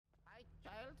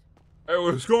Hey,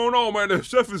 what's going on, man? The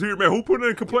chef is here, man. Who put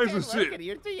in complaints and shit?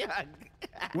 You're too young.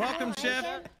 Welcome,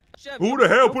 chef. Who the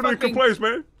hell put in complaints,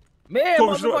 man? Man,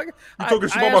 motherfucker. You talking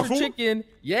shit about my food? Chicken.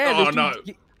 Yeah, Oh, this nah.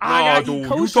 dude, I dude.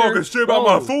 gotta eat You talking shit about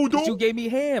my food, This dude? dude gave me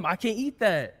ham. I can't eat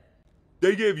that.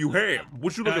 They gave you ham.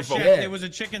 What you looking for? Chef, Yeah. It was a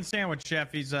chicken sandwich,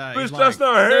 chef. He's Bitch, lying. that's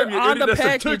not ham. You On idiot. the That's a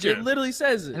package, chicken. it literally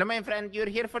says it. Hello, my friend. You're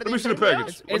here for the Let me see the interview?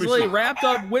 package. It's literally wrapped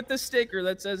up with the sticker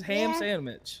that says ham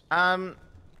sandwich. How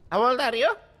old are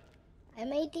you?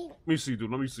 I'm 18. Let me see,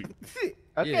 dude. Let me see.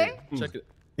 Okay. Yeah, check it.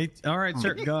 All right,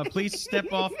 sir. Please step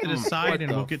off to the side,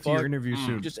 and we'll get to your interview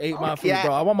soon. You just ate my food, Yeah,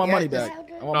 bro. I want my yeah, money just- back.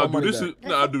 I Nah, want my dude, money this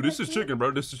back. is dude. This is chicken,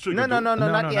 bro. This is chicken. No, dude.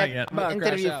 not yet. yet. I'm about to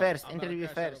Interview crash out. first. I'm about to Interview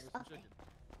crash first. out.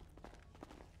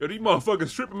 Yo, these motherfuckers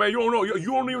stripping, man. You don't know. You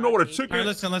don't even know what a chicken. All right,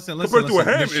 listen. Compared to a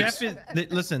ham The is. chef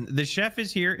is. Listen, the chef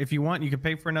is here. If you want, you can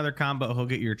pay for another combo. He'll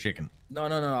get your chicken. No.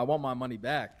 I want my money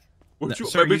back. What you,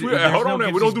 Sir, bitch, there's hold no on,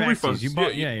 man. We don't do gifts back refunds. to you. You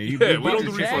bought- yeah, you we bought don't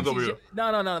do your refunds over here.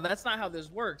 No. That's not how this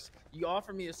works. You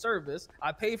offer me a service.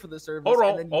 I pay for the service. Hold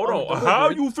and on, then hold on. deliver How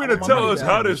it. you I finna want my tell money us back.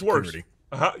 how this works?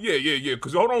 Security. Yeah.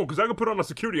 Cause hold on, cause I can put on a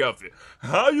security outfit.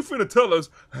 How you finna tell us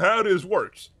how this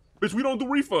works? Bitch, we don't do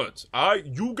refunds.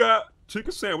 You got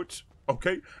chicken sandwich,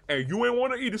 okay, and you ain't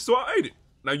want to eat it, so I ate it.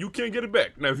 Now you can't get it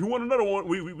back. Now if you want another one,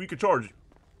 we can charge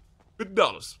you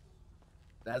 $50.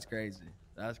 That's crazy.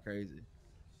 That's crazy.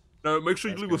 Now make sure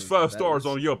you That's leave us crazy. 5 That stars is-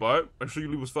 on Yelp, all right? Make sure you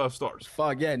leave us 5 stars.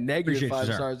 Fuck yeah, negative Appreciate you, 5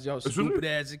 sir. stars. Yo, Excuse stupid me?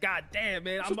 ass. God damn,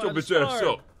 man. I'm Shut your about to bitch ass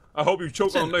starve. up. I hope you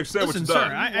choke on the next sandwich listen, and sir,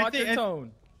 die. Watch your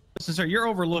tone. Listen, sir, you're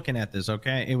overlooking at this,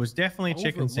 okay? It was definitely a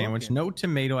chicken sandwich, Overlooking. no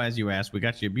tomato as you asked. We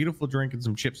got you a beautiful drink and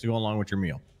some chips to go along with your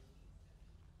meal.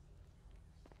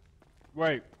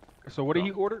 Right. So what did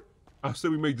he order? I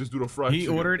said we make this dude a fried He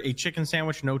chicken. ordered a chicken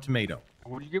sandwich, no tomato.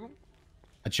 What did you give him?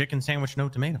 A chicken sandwich, no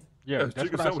tomato. Yeah, Yeah, that's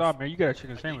chicken what I saw, sandwich. man. You got a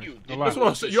chicken sandwich. No lie. That's what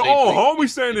I said. Your own homie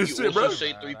saying this shit, bro.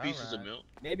 Say 3 pieces of milk.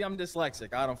 Maybe I'm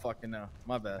dyslexic. I don't fucking know.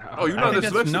 My bad. Oh, you're I not think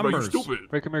that's dyslexic, bro. You numbers. stupid.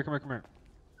 Wait, come here.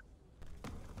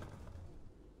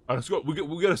 All right, let's go.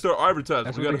 We gotta start advertising.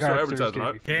 That's We what gotta they start got advertising,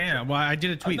 upstairs, all right? Yeah, well, I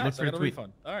did a tweet. Oh, Look nice. for I the got a tweet.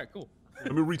 refund. All right, cool.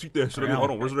 Let me retweet that shit.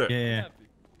 Hold on, where's that? Yeah. All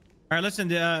right, listen,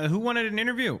 who wanted an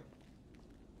interview?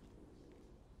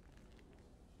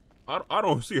 I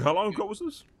don't see. How long ago was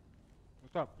this?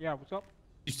 What's up? Yeah, what's up?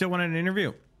 You still wanted an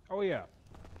interview? Oh, yeah.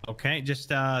 Okay, just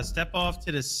step off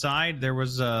to the side. There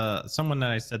was someone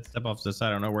that I said step off to the side.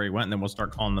 I don't know where he went, and then we'll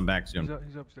start calling them back soon.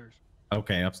 He's upstairs.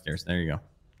 Okay, upstairs. There you go.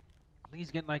 I think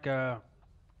he's getting like a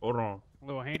Hold on.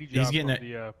 little handy He's job getting from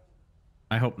the,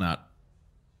 I hope not.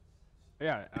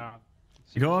 yeah.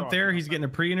 You go up there. He's getting a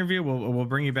pre-interview. We'll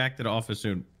bring you back to the office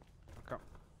soon. Okay.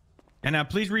 And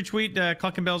please retweet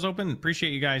Cluckin Bells Open.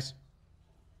 Appreciate you guys.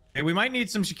 Hey, we might need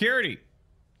some security.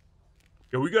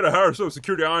 Yeah, we gotta hire some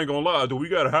security. I ain't gonna lie, dude. We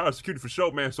gotta hire security for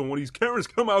sure, man. So when these cameras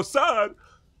come outside,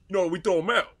 you know, we throw them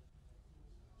out.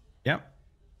 Yep.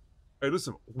 Hey,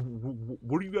 listen.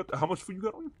 What do you got? How much food you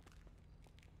got on you?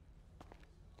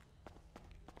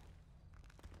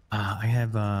 I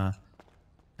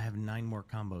have 9 more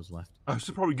combos left. I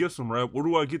should probably get some, right? Where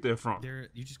do I get that from? There,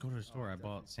 you just go to the store. I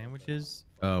bought sandwiches,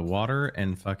 water,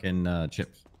 and fucking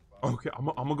chips. Okay, I'm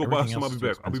gonna go buy Everything some. I'll else be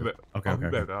is back. I'll be back. expensive. Okay, I'll be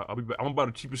okay, back. I'll be back. I'm gonna buy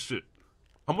the cheapest shit.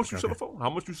 How much you sell a phone? How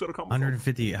much you sell a combo?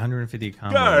 150 a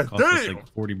combo. God It costs us damn!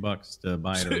 like $40 to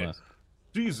buy it or Shit. less.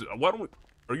 Jesus, why don't we?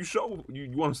 Are you sure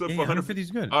you want to sell Yeah, for 150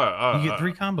 is good. All right, You get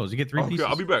 3 combos. You get 3 Okay, pieces.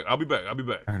 I'll be back. I'll be back.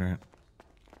 All right, all right.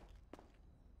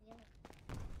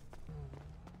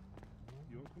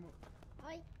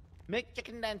 Make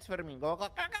chicken dance for me. Go.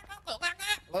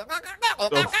 Oh.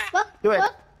 Do it.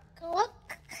 What?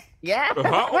 Yeah.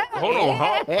 Hold on.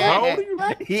 How old are you?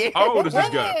 Yeah. How old is this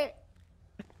guy?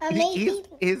 I'm He's 18.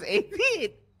 he's 18.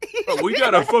 Bro, we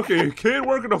got a fucking kid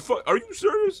working the fuck. Are you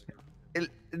serious?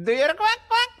 Do your quack.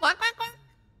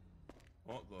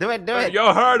 Do it. Hey,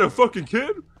 y'all hired a fucking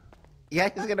kid? Yeah,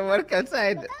 he's gonna work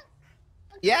outside.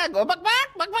 Yeah, go back.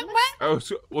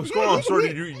 What's going on, sir?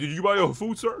 Did you buy your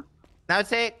food, sir? Now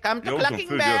say, come to Yo, some Clucking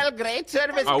food, Bell. Great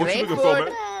service, what you great looking for, food.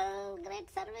 man?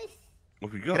 Great service.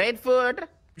 What you got? Great food.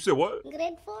 You said what?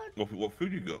 Great food. What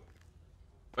food you got?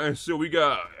 Man, so we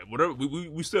got whatever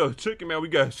we sell chicken, man. We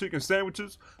got chicken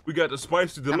sandwiches. We got the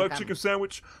spicy deluxe chicken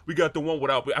sandwich. We got the one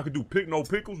without. I could do no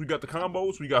pickles. We got the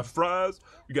combos. We got fries.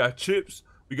 We got chips.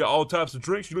 We got all types of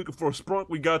drinks. You looking for a sprunk?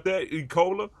 We got that. E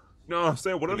cola. You know what I'm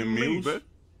saying? Whatever you Any need, meals? man.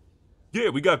 Yeah,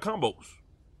 we got combos.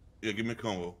 Yeah, give me a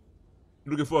combo.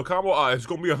 You looking for a combo? All right, it's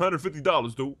gonna be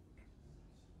 $150, dude.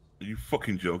 Are you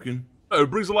fucking joking? It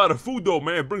brings a lot of food, though,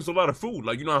 man. It brings a lot of food.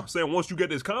 Like, you know what I'm saying? Once you get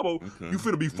this combo, you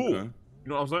finna be full. Okay. You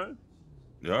know what I'm saying?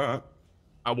 Yeah, all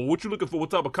right. Well, what you looking for?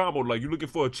 What type of combo? Like, you looking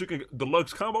for a chicken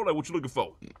deluxe combo? Like, what you looking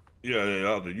for? Yeah,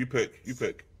 I'll do. You pick.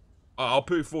 I'll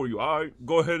pay for you. All right,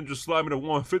 go ahead and just slide me the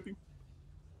 150.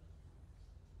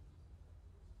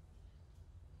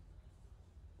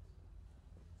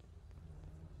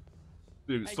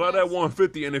 Dude, slide that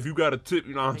 150, and if you got a tip,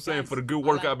 you know what I'm saying, for the good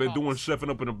work I've been doing chefing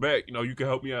up in the back, you know, you can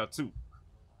help me out too.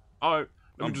 All right,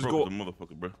 let me just go. The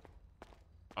motherfucker, bro.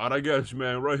 All right, I got you,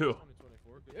 man, right here.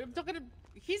 Look at him.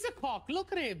 He's a cock.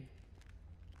 Look at him.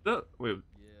 Wait. Yeah,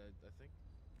 I think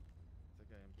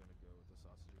I am gonna go with the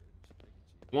sausage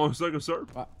and 1 second, sir.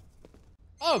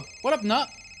 Oh, what up, Nut?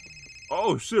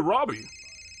 Oh shit, Robbie.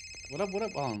 What up? What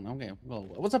up? Oh, okay. Well,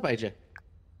 what's up, AJ?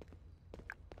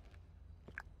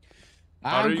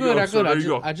 I'm good. I'm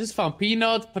good. I just found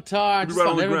peanuts, patar. I just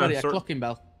found everybody at Cluckin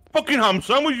Bell. Fucking ham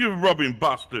sandwich, you robbing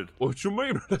bastard. What you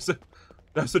mean?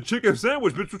 That's a chicken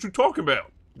sandwich, bitch. What you talking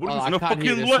about? What I can't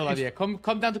hear this whole idea. Come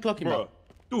down to Cluckin Bell.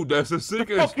 Dude, that's a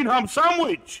chicken. Fucking ham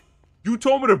sandwich. You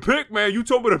told me to pick, man. You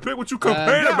told me to pick. What you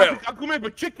complaining about? I come here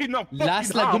for chicken, not fucking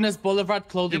Las ham. Lagunas Boulevard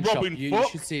clothing shop. You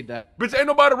should see that. Bitch, ain't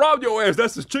nobody robbed your ass.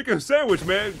 That's a chicken sandwich,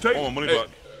 man. Take money back.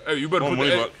 Hey, you better put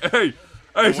money that. back.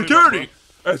 Hey, security.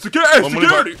 Hey,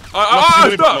 security.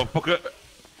 Stop.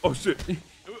 Oh shit.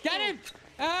 Get him.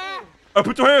 Hey,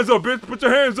 put your hands up, bitch. Put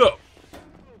your hands up.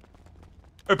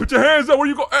 Hey, put your hands up. Where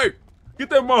you go? Hey, get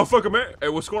that motherfucker, man. Hey,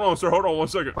 what's going on, sir? Hold on 1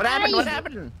 second. What happened? What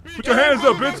happened? Put your hands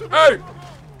up, bitch. Hey.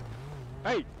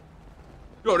 Hey.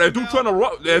 Yo, that dude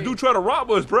trying to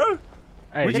rob us, bro.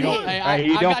 Hey,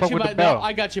 I got you back. No,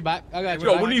 I got you back. I got you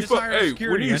Yo, back. we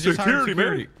need security,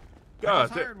 man. God,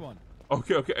 one.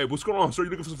 Okay. Hey, what's going on, sir? You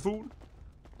looking for some food?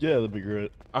 Yeah, that'd be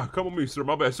great. Come with me, sir.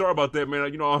 My bad. Sorry about that,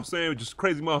 man. You know what I'm saying? Just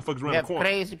crazy motherfuckers around the corner.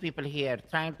 Crazy people here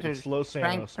trying to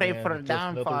pray man. for a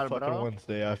downfall, bro.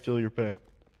 Wednesday. I feel your pain.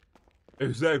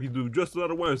 Exactly, dude. Just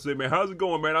another Wednesday, man. How's it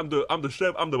going, man? I'm the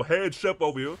chef. I'm the head chef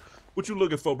over here. What you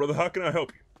looking for, brother? How can I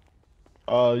help you?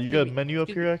 You got a menu up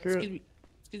here, accurate?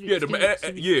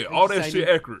 Yeah, all that shit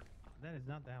accurate. That is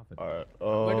not the outfit. All right.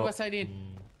 Where do I sign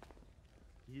in?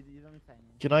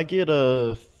 Can I get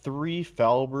 3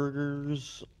 foul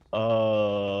burgers,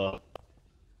 an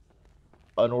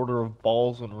order of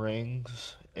balls and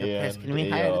rings, and can we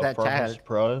hire that farmer's child?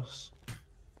 price?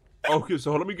 Okay,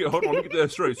 so let me get that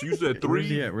straight. So you said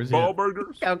 3 ball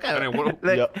burgers? Okay. And then what?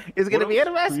 Yep. It's gonna be a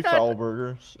 3 mascot. foul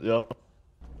burgers. Yep.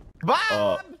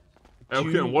 Bob.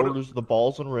 2 orders of the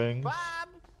balls and rings. Bob.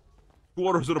 2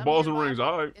 orders of the balls and rings.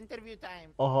 All right. Interview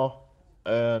time.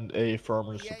 And a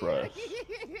farmer's surprise.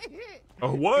 A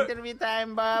what? Interview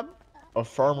time, Bob. A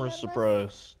farmer's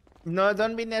surprise. No,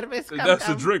 don't be nervous. That's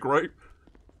the drink, right?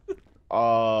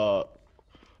 I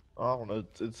don't know.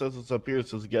 It says it's up here. It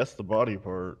says guess the body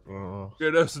part.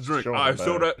 Yeah, that's the drink. All right,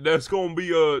 so that's gonna be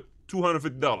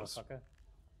 $250.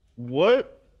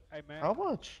 What? Hey, man. How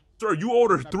much? Sir, you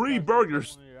ordered 3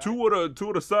 burgers, two of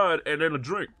the side, and then a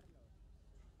drink.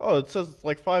 Oh, it says it's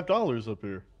like $5 up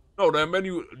here. No, that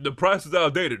menu, the price is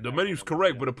outdated. The menu's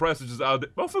correct, but the price is just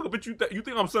outdated. Motherfucker, bitch, you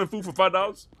think I'm selling food for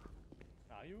 $5?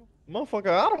 Motherfucker,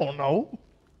 I don't know.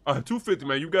 $250,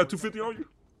 man. You got $250 on you?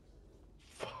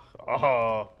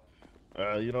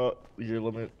 You know what? Here,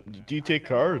 let me. Do you take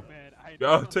card?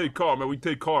 Yeah, I'll take card, man. We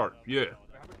take card. Yeah.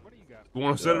 You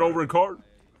want to send it over in card?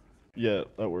 Yeah,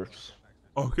 that works.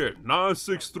 Okay,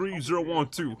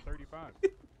 963-012.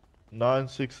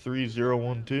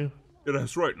 963-012. Yeah,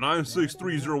 that's right.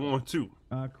 963-012.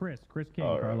 Chris King,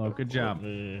 Carlo. Good job.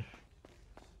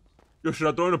 Yo, should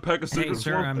I throw in a pack of cigarettes? Hey,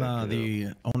 sir, I'm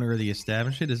the owner of the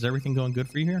establishment. Is everything going good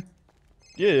for you here?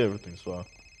 Yeah, everything's fine.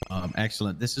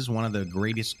 Excellent. This is one of the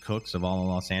greatest cooks of all of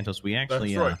Los Santos. We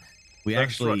actually,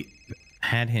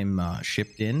 had him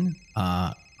shipped in.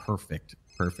 Perfect.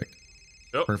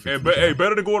 Yep. Perfect. Hey,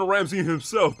 better than Gordon Ramsay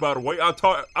himself, by the way. I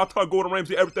taught Gordon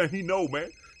Ramsay everything he know, man.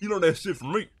 He learned that shit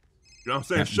from me. You know what I'm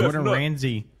saying? Yeah, Gordon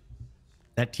Ramsay,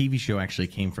 that TV show actually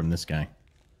came from this guy.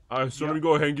 All right, so let me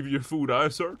go ahead and give you your food, all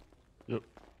right, sir? Yep.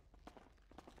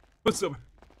 What's up?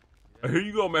 Here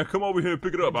you go, man. Come over here and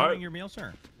pick it up, all right? Your meal,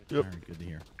 sir. Yep. All right, good to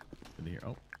hear.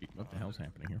 Oh, what the hell's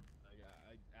happening here?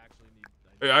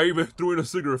 Hey, I even threw in a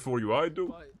cigarette for you. I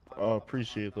do.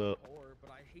 Appreciate that.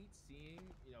 But I hate seeing,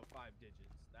 5 digits.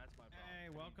 That's my problem. Hey,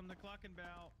 welcome to Cluckin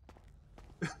Bell.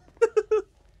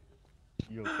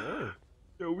 You okay?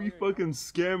 Yo, we fucking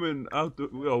scamming out the.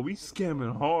 Yo, we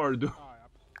scamming hard, dude.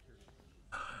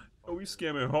 Yo, we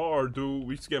scamming hard, dude.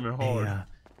 We scamming hard. Hey,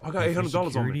 I got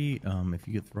 $800 on me. If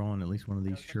you could throw on at least one of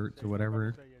these shirts or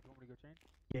whatever.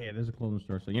 Yeah, there's a clothing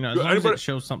store, so as long as it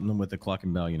shows something with the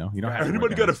Cluckin Bell, you don't have to.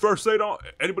 Anybody got a first aid on?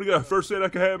 Anybody got a first aid I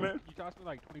can have, man? You tossed me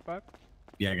like 25?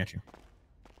 Yeah, I got you.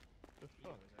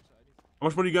 How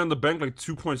much money you got in the bank? Like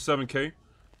 2.7K.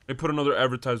 They put another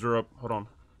advertiser up. Hold on.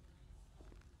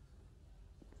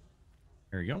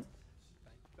 There you go.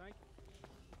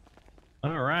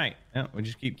 All right. Yeah, we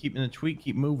just keep keeping the tweet,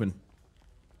 keep moving.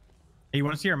 Hey, you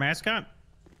want to see our mascot?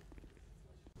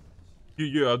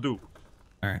 Yeah, I do.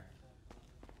 All right.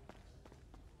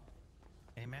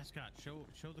 Hey, mascot, show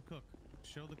the cook.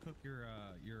 Show the cook your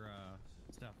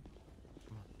stuff.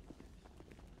 Come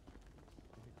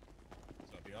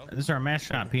on. This is our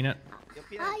mascot, Peanut.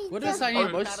 What is I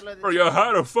need? Bro, y'all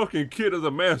hired a fucking kid as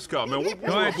a mascot, man.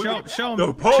 Go ahead, show him.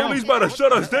 The police about to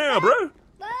shut us down, bro.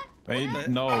 Hey,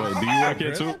 no, do you work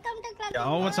here too? Yeah,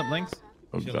 oh, what's up, Lynx?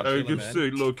 Hey, good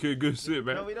shit, little kid. Good shit,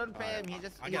 man. No, we don't pay him. He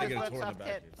just works off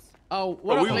tips. Oh,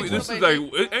 what up, Lynx? This is like,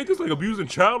 ain't this like abusing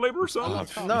child labor or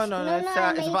something?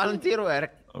 No, it's volunteer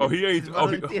work. Oh, he ain't.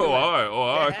 Oh,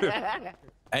 all right.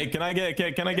 Hey, can I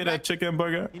get a chicken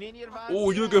burger?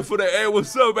 Oh, you looking for that? Hey,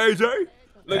 what's up, AJ?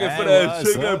 Looking for that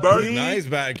chicken burger? Nice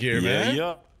back here, man.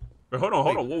 Yeah. Hey, hold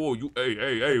on. Whoa. You,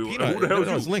 hey. Who the hell is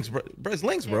you? It's Lynx, bro. It's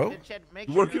Lynx, bro.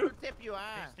 You work here?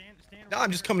 No,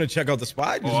 I'm just coming to check out the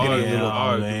spot. Just Oh, getting a little.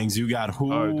 all right, Lynx, you got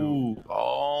who?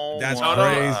 Oh, That's wow.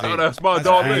 crazy. No, that's my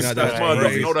dog, crazy. Lynx. No, That's my dog.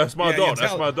 crazy. No, that's my dog.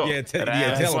 That's tell- my dog. Yeah, tell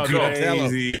That's him.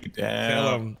 crazy.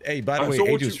 Tell him. Hey, by the way, so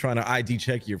what AJ was you- trying to ID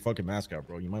check your fucking mascot,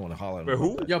 bro. You might want to holler at Man, him.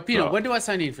 who? Yo, Peanut, when do I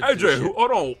sign in for this AJ, shit?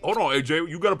 hold on, AJ.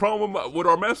 You got a problem with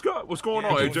our mascot? What's going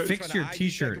on, AJ? Fix your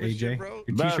t-shirt, AJ.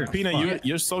 Your Bro, t-shirt. Peanut,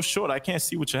 you're so short. I can't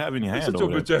see what you have in your hand Shut your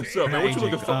over there. bitch ass up, man. What you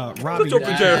looking for? Robbie, Shut your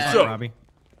bitch ass up. Robbie.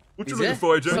 What you Is looking it?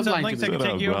 for, AJ? What's up, Lying Lynx? to I can me.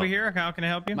 take you Bro. over here. How can I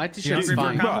help you? My You t-shirt's hungry for a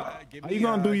fine. combo? How you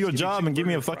gonna do your job and give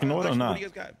me a fucking order or not? Yo,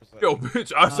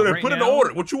 bitch, I said right put in the now,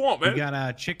 order. What you want, We man? got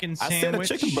a chicken I said a sandwich.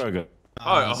 chicken burger.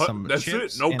 All right, some that's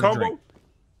chips it. No and a combo. drink.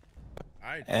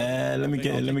 And let me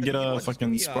get a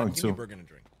fucking sprung too.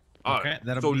 All Okay, right,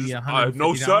 that'll so be just, $150.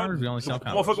 no side. We only sell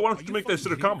combos. Motherfucker, why don't you make that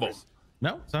shit a combo?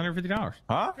 No, it's $150.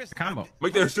 Huh? It's a combo.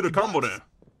 Make that shit a combo then.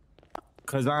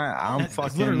 Cause I'm That's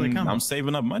literally fucking, combo. I'm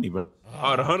saving up money, bro.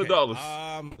 All right, $100.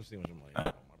 Let's see what I'm like. My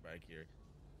back here.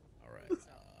 All right.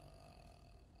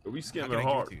 We How can I scamming give it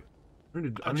hard. to you?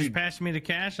 I Just need. pass me the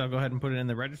cash. I'll go ahead and put it in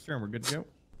the register, and we're good to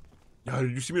go.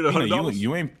 Did you see me the Peanut, $100?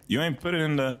 you ain't put it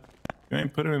in the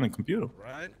computer.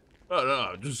 Right.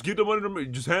 No, just get the money to me.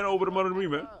 Just hand over the money to me,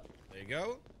 man. There you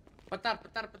go. Patar.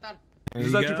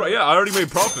 Just let you yeah, I already made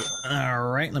profit. All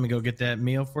right, let me go get that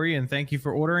meal for you, and thank you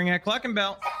for ordering at Cluckin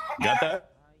Bell. Got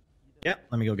that? Yep,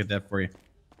 let me go get that for you.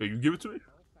 Hey, you give it to me?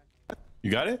 You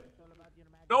got it?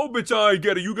 No, bitch, I ain't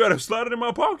get it. You gotta slide it in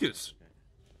my pockets.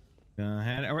 Go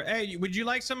ahead. Hey, would you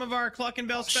like some of our Cluckin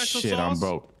Bell special Shit, sauce? I'm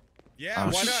broke. Yeah, Oh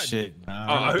why not? shit.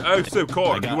 I accept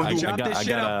card. You wanna do? chop this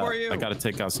shit up for you. I gotta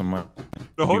take out some money.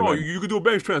 No, hold You on. ready? You can do a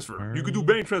bank transfer. You can do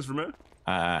bank transfer, man.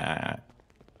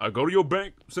 I go to your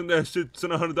bank, send that shit,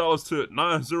 send $100 to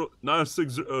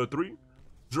 963-012.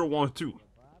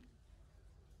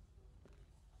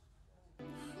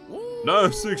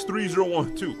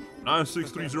 963-012.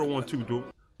 963-012, dude.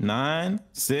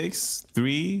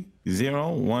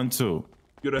 963-012.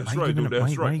 Yeah, that's Why you right, giving dude. him-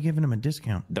 That's why are right. you giving him a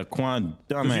discount? The Quan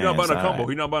dumbass. Because he's not buying a combo. alright.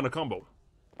 He's not buying a combo.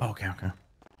 Okay.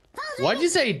 Why'd you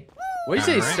say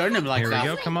starting him like Here that? we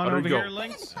go. Come on There over you go. here,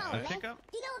 Lynx. Pick up.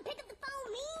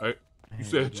 Hey, you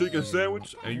said chicken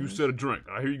sandwich and you said a drink.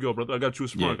 All right, here you go, brother. I got you a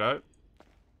sprunk, all right?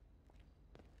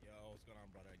 Yo, what's going on,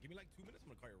 brother? Give me like 2 minutes. I'm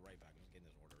gonna call you right back. I'm just getting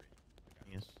this order in. Give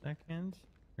me a second.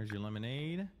 Here's your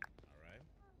lemonade.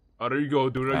 Oh, there you go,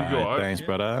 dude. There you go, all right? Thanks,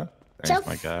 brother. Thanks,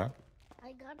 my guy.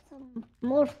 I got some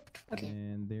more for you.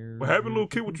 And there's What happened, little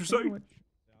kid? What you say?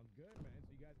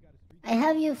 I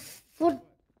have you food.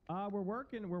 We're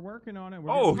working on it.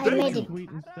 Oh, I made it.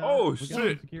 Oh,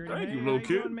 shit. Thank you, little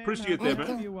kid. Appreciate that,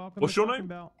 man. What's your name?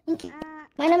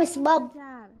 My name is Bob.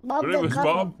 Bob Your name the is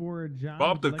Carlo. Bob?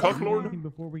 Bob the Cuck Lord?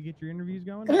 Before we get your interviews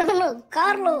going. No,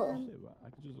 Carlo.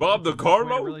 Bob the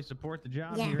Carlo? Really support the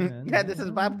job Yeah. here. Yeah, this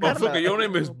is Bob Carlo. Motherfucker, your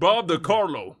name is Bob the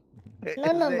Carlo. No.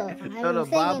 I'm saying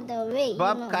Bob, it the way.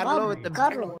 Bob you know, Carlo Bob with the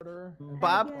Carlo.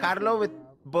 Bob Carlo with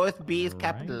both B's Would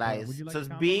capitalized. you like So a it's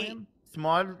combo, B ma'am?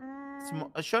 small.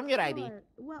 Show me your ID.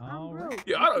 All right.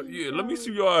 Yeah, let me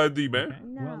see your ID, man.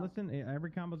 Okay. Well, listen, every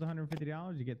combo's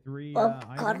 $150. You get 3 Bob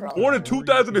items. Carlo. Born in Or you can, put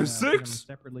 2006? them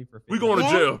separately for We going to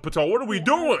Yeah. jail. Patel, what are we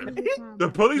doing? The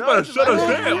police No, better it's shut us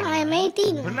fine. down. I'm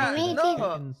 18. We're I'm not- 18. no.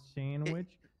 chicken sandwich.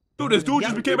 Dude, this dude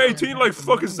just became 18 like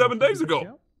fucking 7 days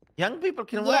ago. Young people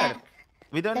can Yeah. work.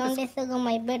 We don't. 7 days ago,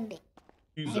 my birthday.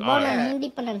 He's, I born alright. on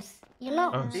Independence. You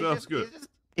know. Sounds good.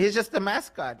 He's just a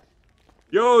mascot.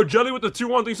 Yo, Jelly with the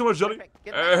 2-1. Thanks so much, Jelly. Perfect.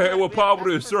 Get Hey, back. what power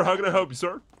it is, sir? How can I help you,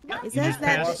 sir? You just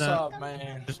pass What's the, up,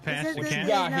 man? just pass the This cash. is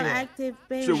no active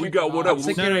Shit, we got whatever. No,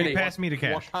 you Security. pass me the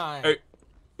cash. Hey,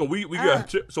 so we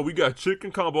got we got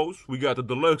chicken combos. We got the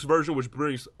deluxe version, which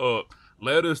brings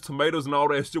lettuce, tomatoes, and all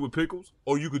that shit with pickles.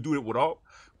 Or you could do it without.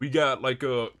 We got like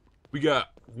We got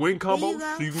wing combos,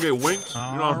 so you can get wings. You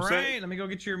know what I'm saying? Let me go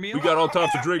get your meal. We got all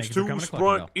types of drinks too, Thank you for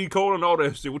Sprite, E-Cola, and all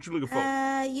that shit. What you looking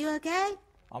for? You okay?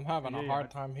 I'm having a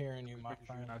hard time hearing you, my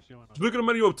friend. Look at the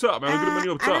menu up top, man. Look at the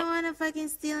menu up I don't top. want to fucking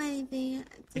steal anything.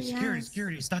 Hey,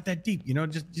 security. It's not that deep. You know,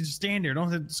 just stand there.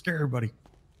 Don't have to scare everybody.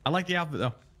 I like the outfit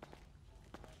though.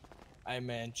 Hey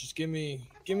man, just give me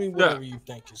whatever you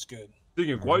think is good.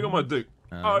 Thinking, why you on my dick?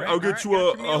 All right, I'll get you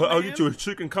I'll get you a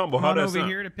chicken combo. How that over sound?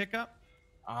 here to pick up.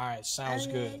 All right, sounds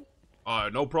good. All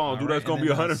right, no problem, dude. That's gonna be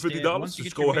 $150.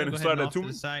 Just go ahead and slide that to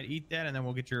me. Side, eat that, and then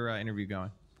we'll get your interview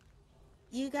going.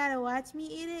 You gotta watch me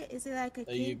eat it? Is it like a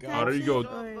kid Oh, there you go.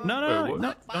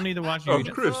 No. Don't need to watch you eat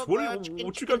it. Chris,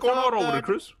 what you got going on over there,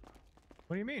 Chris?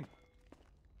 What do you mean?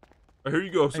 Here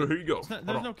you go, sir. Here you go.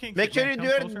 There's no kink. Make sure you do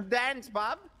it dance,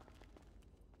 Bob.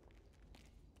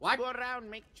 What? Go around,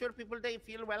 make sure people they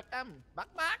feel welcome.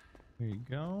 Back. Here you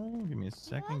go. Give me a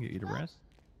second. Get you to rest.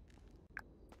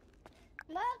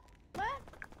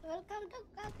 Welcome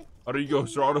to Cluckin. Oh, there you go,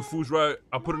 sir. All the food's right.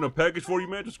 I'll put it in a package for you,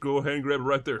 man. Just go ahead and grab it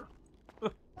right there.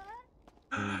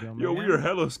 Yo, we are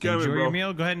hella scamming, Enjoy bro. your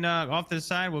meal. Go ahead and off to the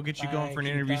side. We'll get you going for an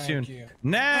interview soon.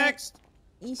 Next.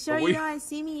 You sure you don't want to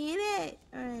see me eat it?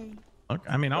 Look,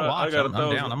 I mean, I'll watch. I'm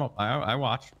down. I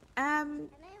watch.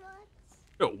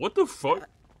 Yo, what the fuck?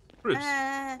 Chris.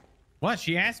 What?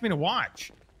 She asked me to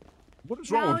watch. What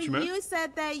is wrong with you, man? You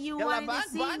said that you wanted to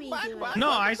see me do it. No,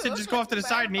 I said just go off to the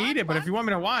side and eat it. But if you want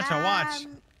me to watch, I'll watch.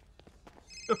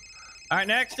 All right,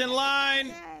 next in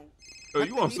line. Hey,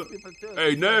 you want some?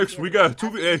 Hey, next we got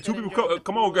two people.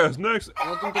 Come on, guys. Next.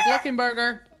 Welcome to Cluckin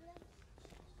Burger.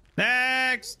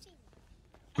 Next.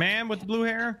 Man with the blue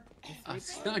hair.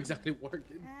 It's not exactly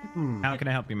working. How can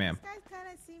I help you, ma'am?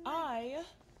 I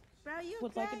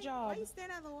would like a job.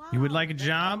 You would like a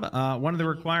job? One of the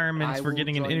requirements for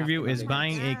getting an interview is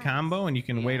buying a combo, and you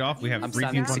can wait off. We have 3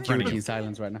 people in front of you.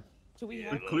 Silence right now.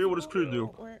 Clear. What does clear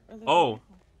do? Oh.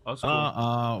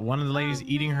 One of the ladies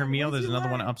eating her meal. There's another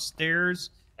one upstairs,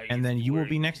 and then you will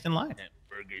be next in line.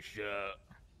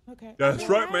 Okay. That's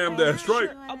right, ma'am. That's right.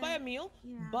 I'll buy a meal,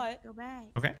 but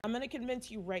okay, I'm gonna convince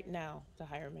you right now to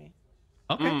hire me.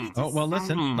 Okay. Oh well,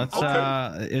 listen. Let's.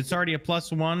 It's already a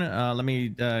 +1. Let me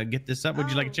get this up. Would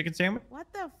you like a chicken sandwich? What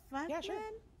the fuck? Yeah, sure.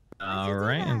 All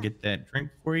right, and get that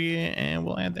drink for you, and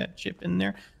we'll add that chip in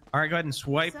there. All right, go ahead and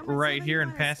swipe right here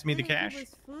and pass me the cash.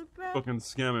 Fucking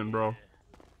scamming, bro.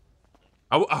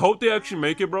 I hope they actually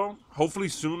make it, bro. Hopefully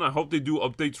soon. I hope they do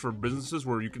updates for businesses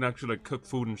where you can actually like cook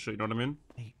food and shit. You know what I mean?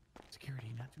 Hey,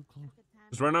 security, not too close.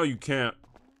 Because right now you can't.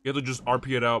 You have to just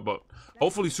RP it out. But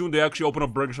hopefully soon they actually open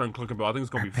up Burger Shop and Cluckin Bell. I think it's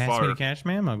gonna be fire. Pass me the cash,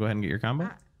 ma'am. I'll go ahead and get your combo.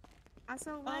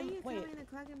 Also, why are you coming to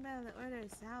Cluckin Bell to order a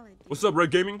salad? What's up,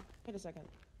 Red Gaming? Wait a second.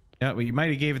 Yeah, well, you might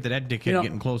have gave it to that dickhead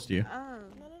getting close to you. No.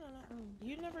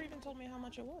 You never even told me how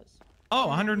much it was. Oh,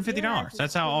 $150.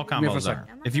 That's how all combos are.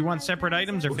 If you want separate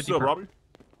items, they're 50. What's up, Robbie?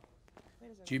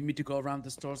 Do you need me to go around the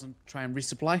stores and try and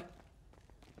resupply?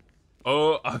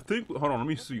 I think. Hold on, let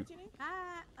me see.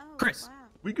 Chris.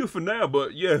 We good for now,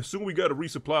 but yeah, soon we got to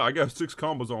resupply. I got 6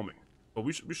 combos on me, but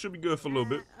we should be good for a little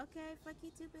bit. Okay, fuck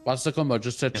you too, bitch. What's the combo?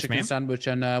 Just a chicken sandwich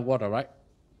and water, right?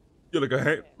 Yeah, like a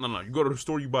ham. No. You go to the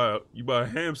store, you buy a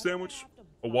ham sandwich,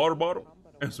 a water bottle,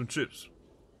 and some chips.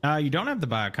 You don't have to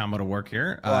buy a combo to work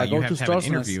here. Well, you have to have an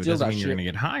interview. It doesn't mean you're going to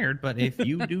get hired, but if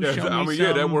you do show me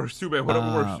some, that works too, man.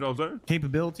 Whatever works, you know what I'm saying?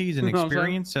 Capabilities and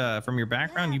experience from your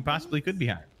background, you possibly could be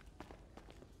hired.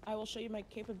 I will show you my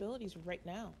capabilities right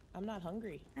now. I'm not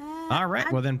hungry. All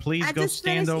right, well then please go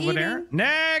stand over there.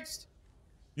 Next!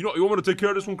 You want me to take care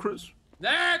of this one, Chris?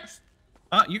 Next!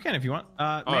 You can if you want.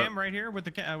 Ma'am, right here with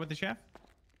the chef.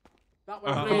 That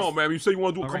way, come on, man. You say you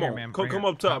want to do it. Right Come here, on. ma'am. Come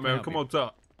up top, man. Come up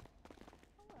top.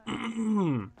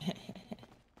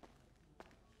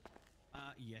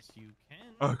 Yes, you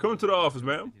can. Come to the office,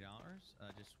 ma'am.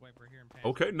 Just swipe right here and pass.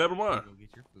 Okay, never mind. Go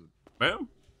get your food. Ma'am?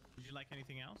 Would you like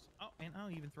anything else? Oh, and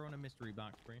I'll even throw in a mystery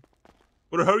box for you.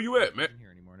 Where the hell you at, man?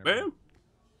 Ma'am?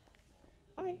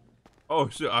 Hi. Oh,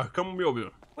 shit. Come on me over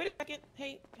here. Wait a second.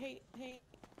 Hey.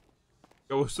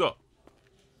 Yo, what's up?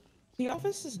 The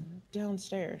office is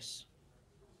downstairs.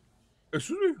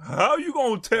 Excuse me? How you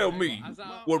gonna tell me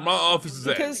where my office is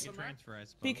at?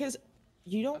 Because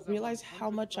you don't realize how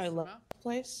much I love the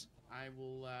place. I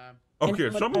will. Okay,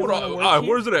 show me what. Alright,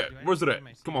 where's it at? Where's it at?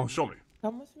 Come on, show me.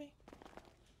 Come with me.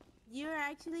 You're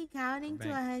actually counting to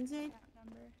 100.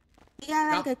 You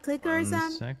got like a clicker or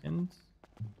something? 1 second.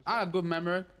 I have good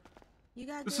memory. You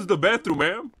got. This is the bathroom,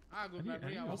 ma'am. I have good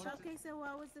memory. Okay, so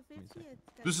what was the 50th?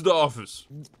 This is the office.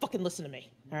 Fucking listen to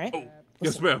me, all right? Oh,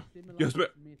 yes, ma'am. Yes, ma'am.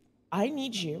 I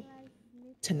need you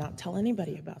to not tell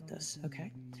anybody about this,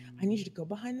 okay? I need you to go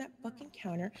behind that fucking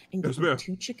counter and Yes, get me ma'am.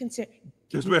 2 chicken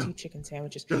Yes, ma'am. 2 chicken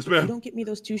sandwiches. Yes, If ma'am. you don't get me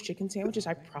those 2 chicken sandwiches,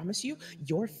 I promise you,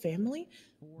 your family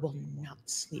will not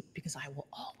sleep because I will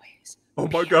always. Oh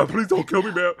my God, please don't kill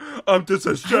me, man. I'm just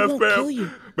a chef, won't man. kill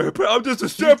you. Man, I'm just a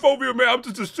chef over here, man. I'm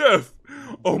just a chef.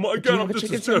 Oh my Do you God, have I'm a just a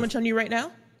chicken chef. sandwich on you right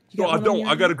now? You No, got I one on don't. you I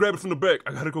right gotta now? grab it from the back.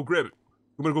 I gotta go grab it.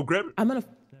 I'm gonna go grab it.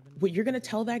 What you're gonna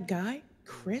tell that guy,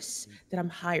 Chris, that I'm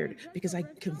hired because I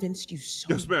convinced you so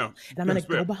Yes, ma'am. well. And I'm gonna Yes,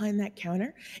 go ma'am. behind that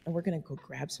counter and we're gonna go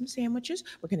grab some sandwiches.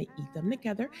 We're gonna eat them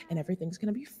together and everything's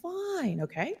gonna be fine,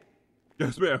 okay?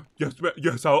 Yes, ma'am. Yes, ma'am.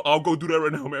 Yes, I'll go do that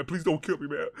right now, man. Please don't kill me,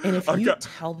 man. And if you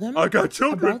tell them I got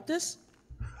children. about this,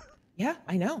 yeah,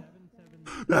 I know.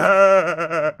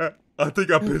 I think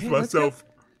I pissed Okay, let's go. myself.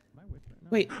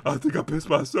 Wait, I think I pissed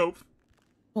myself.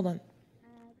 hold on.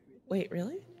 Wait,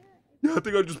 really? Yeah, I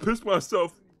think I just pissed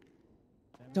myself.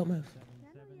 Don't move.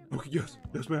 Okay, yes.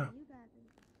 Yes, ma'am.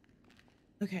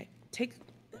 Okay, take.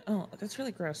 Oh, that's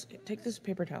really gross. Take this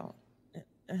paper towel. Okay.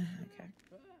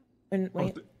 And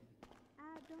wait.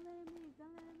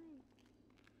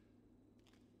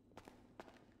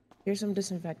 Here's some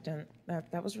disinfectant.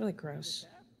 That was really gross.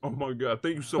 Oh my God,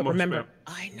 thank you so But much, remember, ma'am.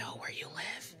 I know where you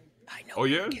live. I know Oh, where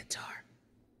yeah? your kids are.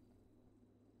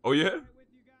 Oh yeah?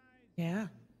 Yeah.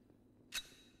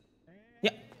 Yeah.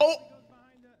 Oh.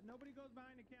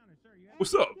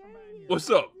 What's up? What's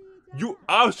up?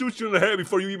 I'll shoot you in the head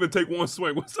before you even take one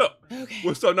swing. What's up? Okay.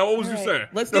 What's up? Now what was you All right. saying?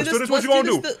 Let's No, do so this- this what let's you gonna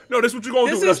do do? this No, this what you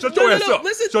gonna This do. Now is- shut no, your no, ass no, up.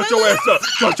 listen, Shut no, your no. ass up.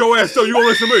 Shut your ass up. You gonna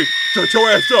listen to me? Shut your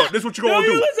ass up. This what you gonna No,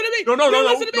 do? you listen to me. No, You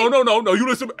listen to me. no. You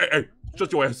listen. Hey,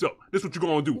 shut your ass up. This what you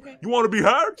gonna do? You wanna be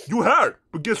hired? You hired.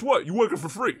 But guess what? You working for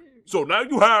free. So now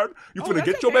you hired. You finna that's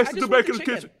get your okay. ass I to the just back want of the the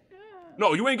chicken. kitchen.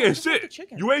 No, you ain't getting shit.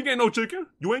 chicken. You ain't getting no chicken.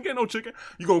 You ain't getting no chicken.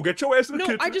 You gonna get your ass in the No,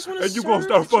 kitchen I just wanna and you gonna serve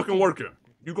start the fucking chicken. working.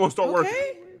 You gonna start working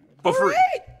Okay. for free.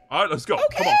 Alright. All right, let's go.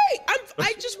 Okay. Come on.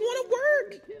 I just want to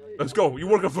work. Let's go. You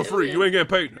working for free. You ain't getting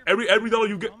paid. Every dollar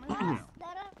you get. Holy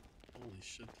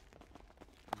shit.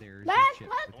 There's Back, your chip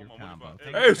back. with your combo.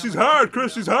 Hey, she's hired,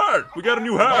 Chris. She's hired. We got a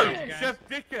new hire. Hey, Chef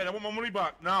Dickhead, I want my money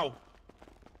back now.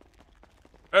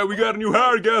 Hey, we got a new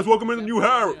hire, guys. Welcome in the new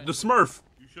hire, the Smurf.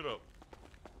 You shut up.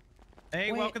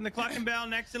 Hey, welcome to Cluckin Bell.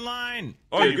 Next in line.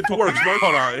 Oh, you get to work, Smurf.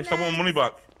 Hold on, I want my money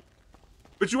back.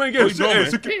 But you ain't getting shit. Hey,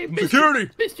 security.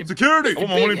 Security. I want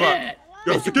my money back.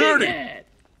 Yo, security.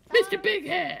 Mr. Big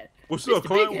Head. What's up,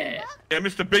 clown? Yeah,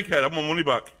 Mr. Bighead, I want my money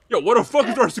back. Yo, what the fuck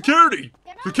is our security?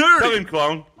 Security. Tell him,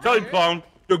 clown. Tell him, clown.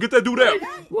 Yo, get that dude out.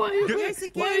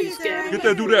 Get Get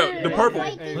that dude out. The purple.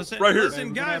 Listen, Right here.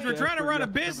 listen, guys, we're trying to run a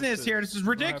business here. This is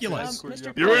ridiculous.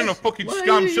 You're in a fucking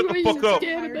scam. Shut the fuck up.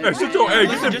 Hey, shut your hey,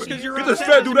 Listen, just 'cause you're get on this set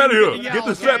fat dude out of doesn't here. mean you Get yell,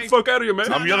 this fat okay? fuck out of here,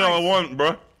 man. I'm yelling all I want,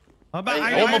 bro. I my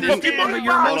understand, fucking but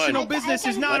your money. emotional business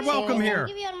is not welcome here.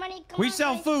 Give your money. Come We on,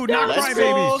 sell guys. food, not Let's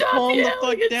crybabies. calm the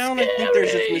fuck down. I think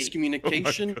there's just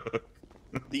miscommunication.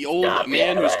 The old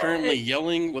man who's currently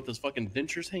yelling with his fucking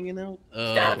dentures hanging out.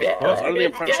 I was under the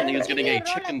impression he was getting a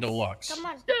chicken deluxe. Come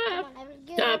on. Come on. I will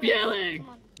give Stop you- yelling. Come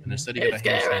on. And instead he got a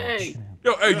ham sandwich.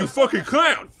 Yo, hey, you fucking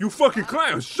clown. You fucking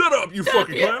clown. Shut up, you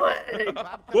fucking clown.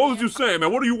 What was you saying,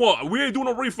 man? What do you want? We ain't doing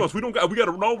no refunds. We got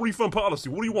a no refund policy.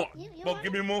 What do you want? Well,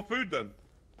 give me more food then.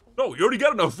 No, you already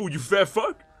got enough food, you fat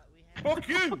fuck. Fuck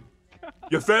you.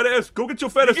 You fat ass. Go get your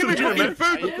fat ass to Give the me gym, man.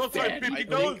 fucking food. It costs like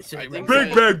 $50.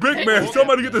 Big bag, Big Mac.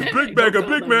 Somebody get this Big Bag, a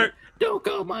Big Mac. Don't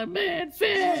call my man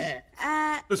fat.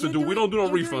 Listen, dude, we don't do no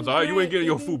refunds, all right? You ain't getting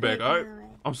your food back, all right?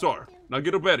 I'm sorry. Now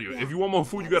get up out of here. If you want more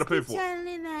food, you gotta pay for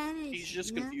it. He's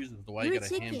just confused as to why he got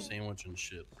a ham sandwich and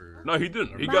shit for. No, he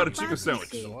didn't. He got a chicken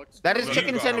sandwich. That is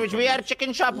chicken sandwich. We are a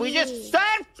chicken shop. We just serve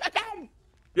chicken.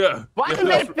 Yeah. Why yeah, is there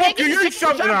that's- pig in the You chicken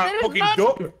shut shop? that There is fucking not-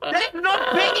 duck. there is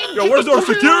no pig in Yo, where's chicken our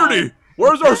shop. security?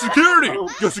 Where's our security?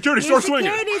 Yo, security, Your start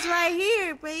swinging. security's right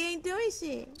here, but he ain't doing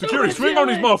shit. Security, swing on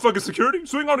these motherfuckers, security.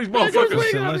 Swing on these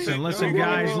motherfuckers. Listen,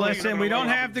 guys, listen. We don't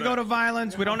have to go to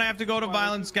violence. We don't have to go to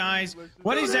violence, guys.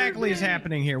 What exactly is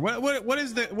happening here? What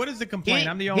is the complaint?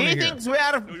 I'm the owner He here. thinks we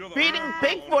are feeding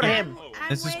pig for him.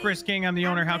 This is Chris King. I'm the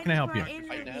owner. How can I help you?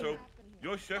 So,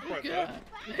 you're a chef right there.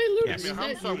 Hey, Give me a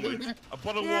ham sandwich, a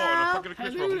bottle of water, and a packet of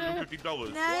crisps for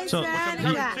 $150. So- Which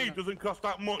I'm guaranteed doesn't cost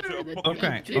that much at a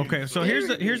fucking... Okay. So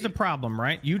here's the problem,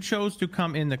 right? You chose to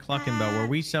come in the Cluckin Bell where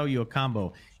we sell you a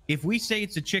combo. If we say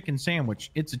it's a chicken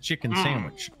sandwich, it's a chicken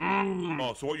sandwich.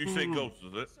 Oh, so what you say goes,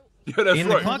 is it? Yeah, that's in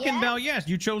right. the Cluckin Bell, yes,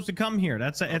 you chose to come here.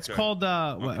 It's Okay. called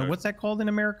Okay. what's that called in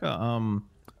America?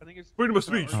 I think it's Freedom of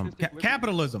speech.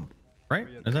 Capitalism, right?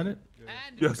 Is that it?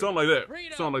 Yeah, something like that.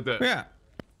 Something like that. Yeah.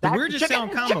 We're just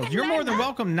selling combos. You're more than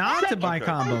welcome not to buy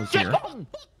combos here.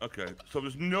 Okay, so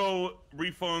there's no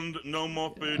refund, no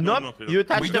muffin, Nope. nothing. You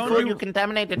touch the food, you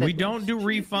contaminated it. We don't do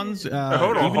refunds,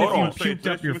 hold on, even hold on. if you puked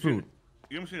up your food.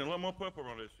 You haven't seen a lot more pepper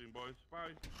on this thing, boys.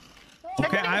 Bye.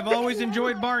 Okay, I've always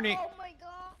enjoyed Barney. Oh my god.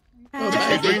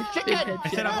 I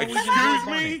said I've always enjoyed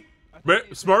Barney.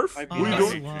 Smurf, what are you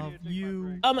doing? Love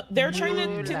you. They're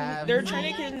trying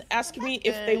to ask me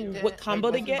if what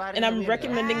combo to get, and I'm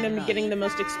recommending them getting the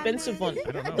most expensive one,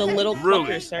 the little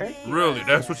Clucker, sir. Really?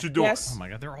 That's what you're doing? Yes. Oh my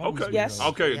God, they're always okay. Yes.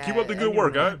 Okay, keep up the good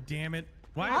work, huh? Damn it!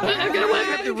 Why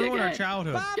have to ruin our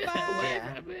childhood?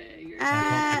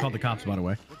 I called the cops, by the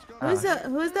way. Who's the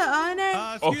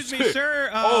owner? Excuse me, sir.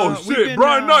 Shit, we've been,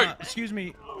 Brian Knight. Excuse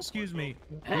me.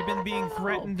 We've been being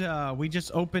threatened. We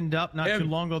just opened up not too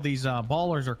long ago. These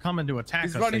ballers are coming to attack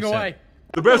us. He's running away.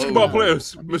 The basketball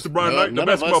players, Mr. Brian Knight. The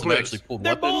basketball players.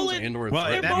 They're bowling.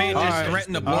 Well, that man just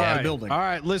threatened to blow up the building. All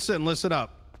right, listen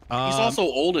up. He's also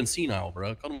old and senile,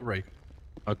 bro. Cut him a break.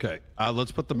 Okay,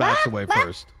 let's put the bats away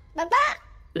first.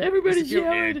 Everybody's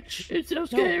yelling. It's so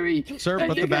scary. Sir,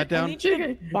 put the bat down. It's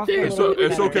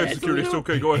okay, security. It's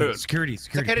okay. Go ahead. Security,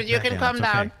 you can calm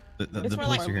down. The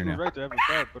police are here now. Right to have a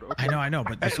bat, but okay. I know,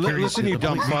 but Listen, you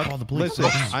dumb fuck. Listen,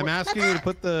 I'm asking you to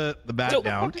put the bat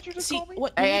down.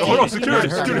 Hold on, security.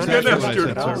 Stand down,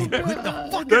 security.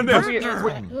 Stand down.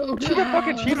 Did you get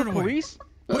fucking chief of police?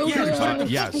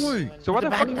 Yes. So what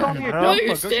the fuck you call me a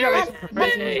dumb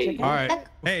fuck? All right.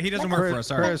 Hey, he doesn't work for us.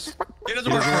 Sorry. Chris, He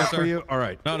doesn't work for us, for sir. you. All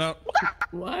right. No.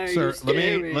 Why are Sir,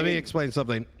 you let me explain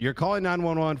something. You're calling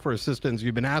 911 for assistance.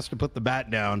 You've been asked to put the bat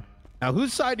down. Now,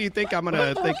 whose side do you think I'm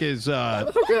gonna think is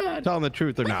telling the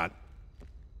truth or not?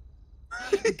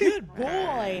 Good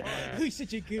boy. Who's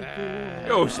such a good boy?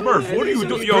 Yo, Smurf, what are you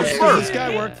doing? Yo, Smurf. Does this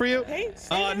guy work for you?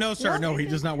 No, sir. No, he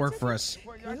does not work for us.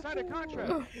 I signed a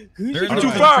contract. There's You no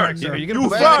fired. contract, sir. You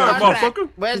fired, motherfucker.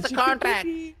 Where's the contract?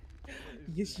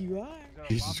 Yes, you are.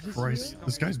 Jesus Christ,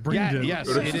 this guy's brain dead. Yes,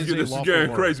 Yo, it is a this is lawful getting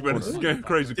work. crazy, man. This is getting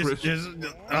crazy, Chris.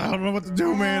 I don't know what to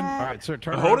do, man. All right, sir,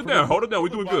 turn Hold around it for down. me. Hold it down. We're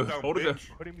doing good. Hold it down.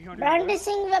 Putting me under arrest?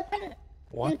 Brandishing weapon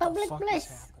in public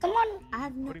place. Come on. I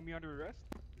have no. Putting me under arrest?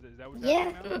 Is that what's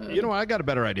Yeah. happening now? You know what? I got a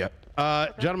better idea.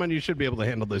 Gentlemen, you should be able to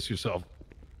handle this yourself.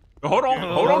 Hold on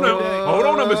now. Hold on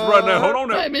now, Mr. Brian now. Hold on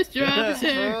Bye, now. Mr. Officer.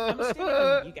 I'm standing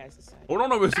on you guys' side. Hold on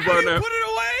now, Mr. Brian now. Put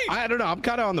it away. I don't know. I'm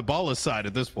kind of on the ballless side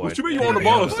at this point. What you mean you on the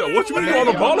baller side? What you mean you on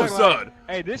the baller side?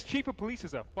 Hey, this chief of police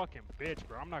is a fucking bitch,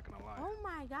 bro. I'm not gonna lie. Oh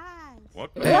my gosh.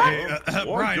 What? Hey,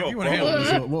 Brian, if you want to handle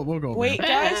this, we'll go. Wait,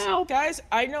 man. guys,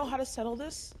 I know how to settle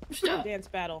this. Dance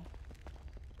battle.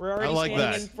 We're already like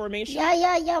standing that. in formation.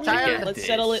 Yeah. Let's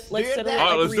settle it. Let's settle it All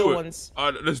right, like let's real do it. ones.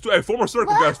 All right, let's do. Hey, form a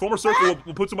circle, guys. Form a circle.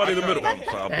 We'll put somebody in the middle.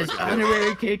 As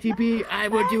honorary KTP, I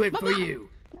will do it for you.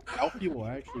 Alfie will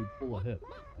actually pull a hip.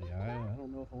 Like, I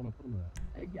don't know if I want to put him in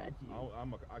that. I got you.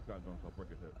 I got done, so I'll break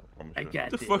his head. I promise I you. got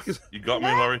What the this. fuck is? You got me,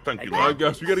 Larry. Thank you, All right,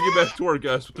 Larry. guys, we gotta get back to work,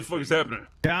 guys. What the fuck is happening?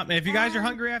 Yeah, if you guys are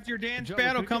hungry after your dance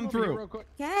battle, come through.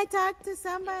 Can I talk to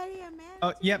somebody, a man?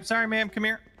 Oh, yep. Sorry, ma'am. Come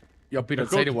here. Yo,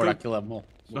 Peanut, say the word. I kill them all.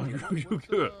 No, you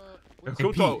good. Hey,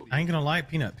 Go Pete, talk. I ain't gonna lie,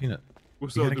 Peanut.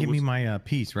 What's You up, gotta dude? give me my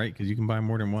piece, right? Because you can buy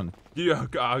more than one. Yeah,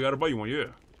 I gotta buy you one. Yeah,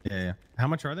 Yeah. How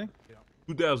much are they?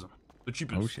 2,000. The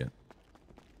cheapest. Oh shit.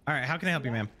 All right, how can I help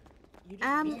you, ma'am?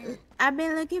 I've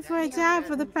been looking for a job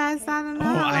for the past I don't know.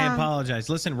 Oh, I how long. apologize.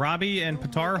 Listen, Robbie and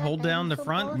Patar, hold down the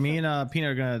front. Me and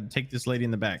Peanut are gonna take this lady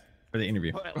in the back for the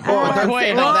interview. Oh, don't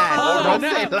say it like that. Don't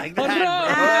say it like that,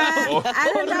 bro.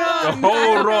 I don't know.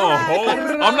 Hold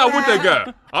on. I'm not with that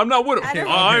guy. I'm not with him.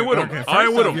 I ain't with him. Okay, I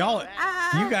ain't with first him.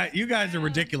 off, you guys are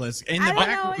ridiculous. In the I don't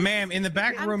back, know, ma'am, in the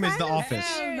back room is the office.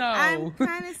 I'm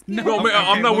kind of scared. No, man,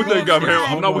 I'm not with that guy, man.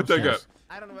 I'm not with that guy.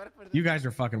 I don't work for You guys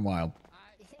are fucking wild.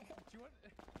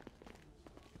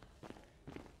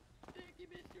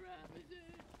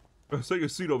 Let's take a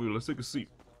seat over here. Let's take a seat.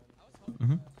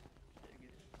 Mm-hmm.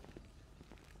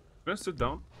 Let's sit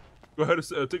down. Go ahead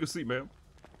and take a seat, ma'am.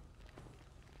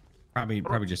 Probably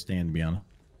just stand, to be honest.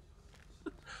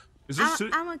 Is this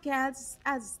I'm okay. I'll just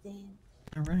stand.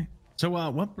 All right. So,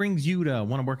 what brings you to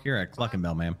want to work here at Cluckin,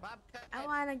 ma'am? I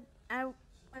wanna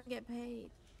get paid.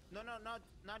 No, not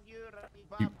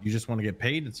you. You just want to get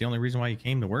paid? It's the only reason why you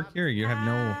came to work here? You have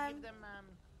no...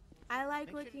 I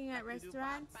like working at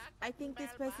restaurants. I think this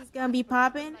place is gonna be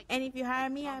popping, and if you hire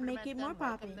me, I make it more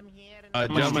popping.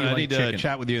 Gentlemen, I need to chicken?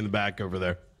 chat with you in the back over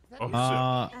there.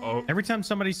 Every time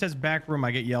somebody says back room,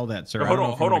 I get yelled at, sir. Hold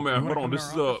on, man. Hold on.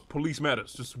 This is police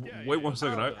matters. Just wait 1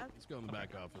 second, all right? Let's go in the back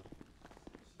office.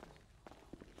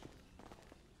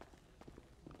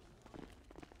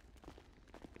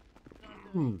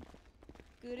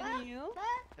 Good and you?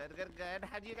 Good.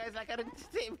 How do you guys like our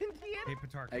entertainment here? Hey,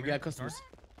 Patar, I got customers.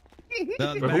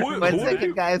 One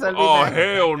second, guys. I'll be Oh back.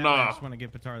 hell I nah. just want to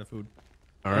give Patar the food.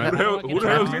 All right. Who the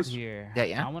hell is this? Here.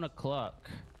 Yeah. I want a cluck.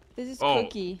 This is Oh.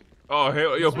 Cookie. Oh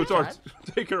hell, yo, Patar,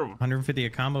 take care of him. 150 a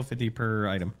combo, 50 per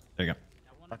item. There you go.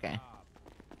 Okay.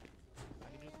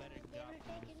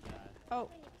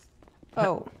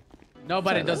 Oh.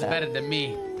 Nobody does better than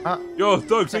me. Yo,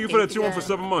 Thug, thank you for that 2-1 for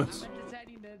 7 months.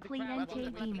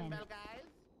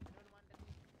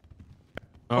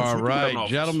 All so right,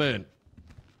 gentlemen.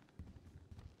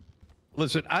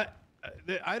 Listen, I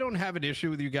don't have an issue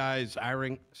with you guys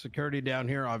hiring security down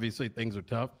here. Obviously, things are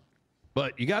tough,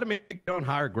 but you got to don't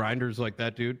hire grinders like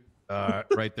that dude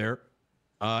right there.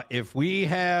 If we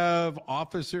have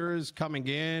officers coming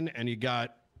in and you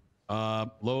got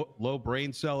low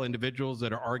brain cell individuals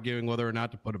that are arguing whether or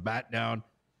not to put a bat down,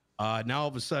 now all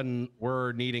of a sudden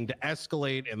we're needing to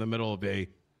escalate in the middle of a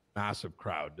massive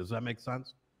crowd. Does that make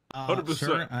sense? 100%.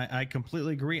 Sir, I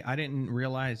completely agree. I didn't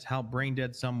realize how brain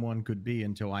dead someone could be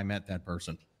until I met that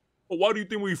person. Well, why do you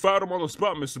think we fired him on the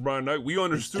spot, Mr. Brian Knight? We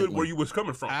understood where you was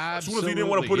coming from. As soon as he didn't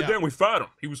want to put it down, we fired him.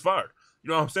 He was fired.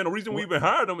 You know what I'm saying? The reason we even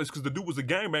hired him is because the dude was a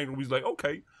gangbanger. We was like,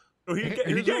 okay, no, he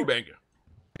gangbanger.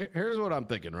 Here's what I'm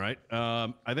thinking, right?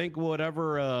 I think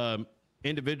whatever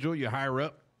individual you hire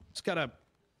up, it's gotta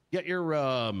get your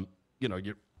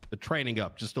the training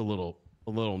up just a little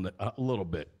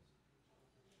bit.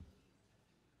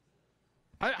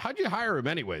 How'd you hire him,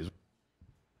 anyways?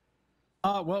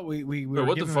 Well, we were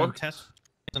what the giving him a fuck? test.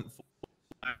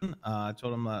 I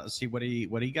told him see what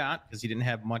he got because he didn't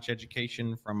have much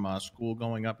education from school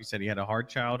going up. He said he had a hard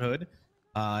childhood.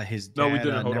 His dad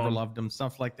never loved him,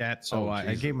 stuff like that. So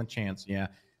I gave him a chance, yeah.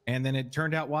 And then it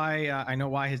turned out why I know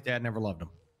why his dad never loved him.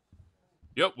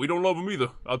 Yep, we don't love him either.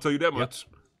 I'll tell you that much.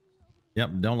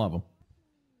 Yep, don't love him.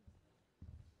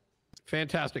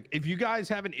 Fantastic. If you guys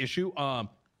have an issue,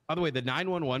 by the way, the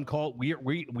 911 call, we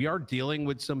are dealing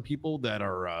with some people that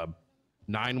are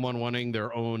 911ing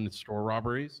their own store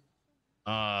robberies.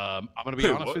 I'm gonna be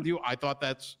honest with you. I thought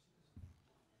that's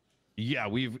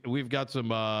we've got some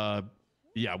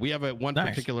we have one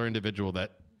particular individual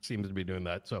that seems to be doing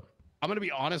that. So I'm gonna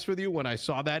be honest with you. When I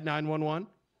saw that 911,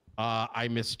 I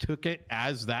mistook it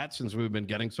as that since we've been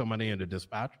getting so many into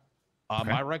dispatch.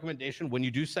 My recommendation, when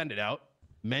you do send it out,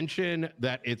 mention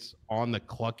that it's on the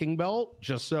clucking belt,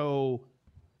 just so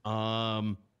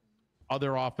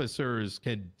other officers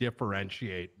can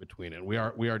differentiate between it. We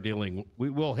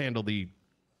will handle the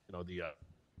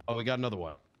we got another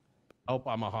one. Oh,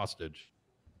 I'm a hostage.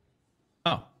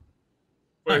 Oh.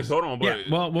 Wait, hold on, yeah,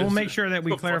 well, we'll make sure that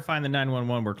we clarify in the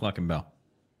 911 we're clucking bell.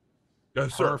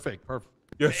 Yes, sir. Perfect.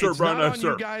 Yes, sir, Brian. Yes,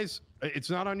 sir. You guys,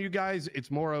 it's not on you guys. It's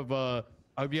more of a,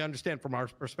 you understand from our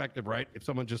perspective, right? If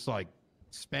someone just like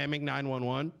spamming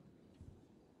 911,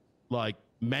 like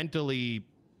mentally,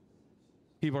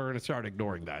 people are going to start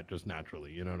ignoring that just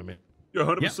naturally. You know what I mean? Yeah,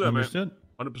 100%, man. Understood.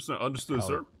 100% understood,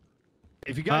 sir.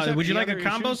 If you guys would you like a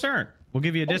combo, issues, sir? We'll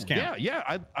give you a discount. Yeah,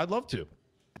 I'd love to.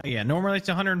 Yeah, normally it's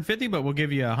 150, but we'll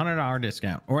give you a $100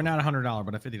 discount, or not $100,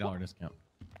 but a $50 discount.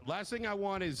 Last thing I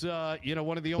want is,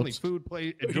 one of the only food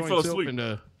joints open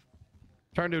to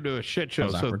turn into a shit show.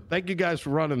 So thank you guys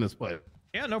for running this place.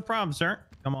 Yeah, no problem, sir.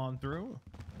 Come on through.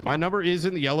 My number is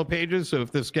in the yellow pages, so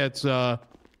if this gets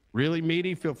really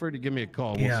meaty, feel free to give me a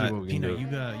call. We'll see what we can do.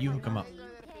 You hook him up.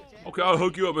 Okay, I'll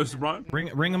hook you up, Mr. Brian.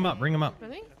 Ring him up. Ring him up.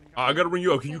 Really? I gotta ring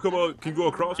you up. Can you come up? Can you go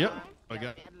across? Yep. I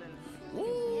got.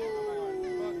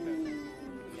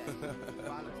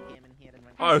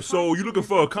 All right, so you looking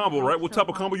for a combo, right? What type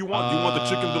of combo you want? Do you want the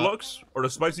chicken deluxe or the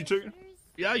spicy chicken?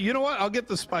 Yeah, you know what? I'll get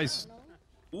the spice.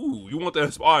 Ooh, you want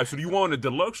that? All right, so do you want the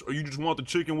deluxe or you just want the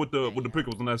chicken with the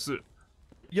pickles and that's it?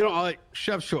 You know, I like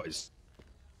chef's choice.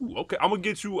 Ooh, okay, I'm gonna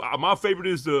get you. My favorite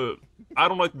is the. I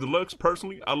don't like the deluxe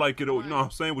personally. I like it. You know what I'm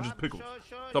saying, with just pickles.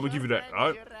 So I'm gonna give you that.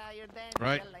 All right.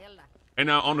 Right. And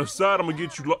now on the side, I'm gonna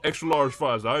get you extra large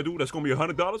fries. All right, dude. That's gonna be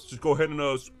 $100. Just go ahead and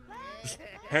just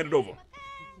hand it over.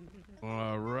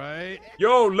 All right.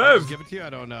 Yo, Lev. Give it to you.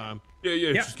 I don't know.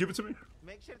 Yeah. Just give it to me.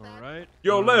 All right.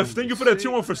 Yo, Lev. Thank you for that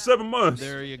 2-1 for 7 months.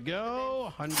 There you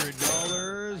go.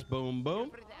 $100. Boom,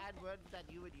 boom.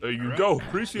 There you go.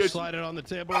 Appreciate it. Slide it on the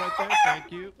table right there.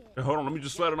 Thank you. Hey, hold on. Let me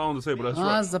just slide it on the table. That's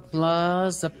right.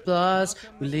 Applause.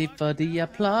 We live for the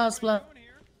applause. Hold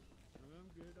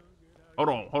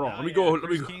on. Let me go.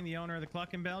 King, the owner of the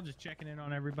Cluckin' Bell, just checking in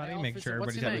on everybody, making sure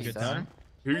everybody's having a good time.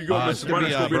 Here you go, Mr. Brian.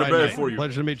 It's gonna be the bed for you.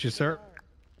 Pleasure to meet you, sir.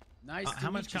 Nice.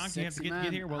 How much conch do you have to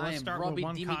get here? Well, let's start with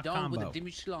one cock combo.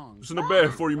 It's in the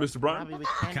bed for you, Mr. Brian.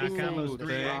 Cock combos,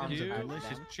 3 items of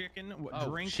delicious chicken,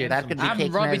 drink. Shit, that could be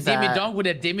I'm Robbie Dimmy Dong with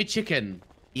a Dimmy chicken.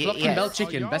 Cluckin bell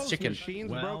chicken, best chicken. Machines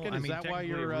broken? Is that why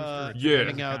you're Yeah.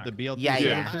 handing out the BLT? Yeah.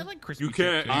 You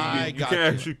can't.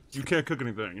 You can't cook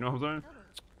anything. You know what I'm saying?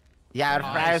 Yeah, our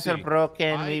fryers are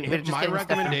broken. We're just my getting stuff imported.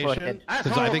 recommendation,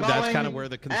 because I think that's kind of where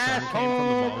the concern came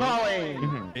from the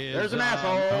ball. There's an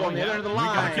asshole on the other end of the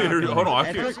line. I can't hear you. Hold on,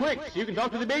 I can't. Quick, you can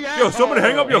talk to the big asshole. Yo, somebody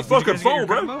hang up your fucking phone,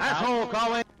 bro. Asshole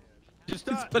calling. Just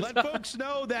let folks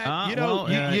know that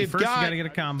you've first got you gotta get a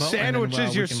combo, sandwiches and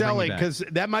then, you're we can bring you selling, back. because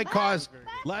that might cause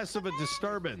less of a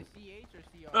disturbance.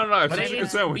 No, it's a chicken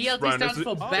sandwich, BLT Brian. stands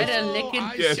for better licking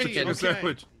Yeah, it's a chicken. chicken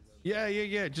sandwich.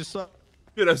 Yeah. Just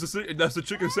yeah, that's a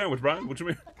chicken sandwich, Brian. What you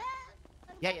mean?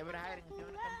 Yeah, we're hiring. If you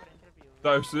want to come for an interview.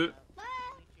 That's it.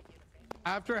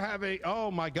 after having,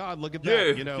 oh my God, look at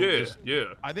that. Yeah,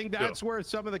 I think that's where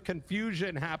some of the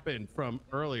confusion happened from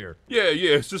earlier. Yeah.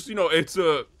 It's just it's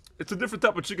a different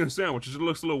type of chicken sandwich. It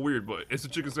looks a little weird, but it's a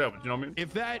chicken sandwich. You know what I mean?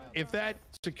 If that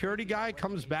security guy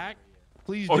comes back,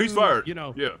 please. He's fired.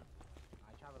 Yeah.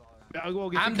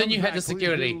 I'm the new head of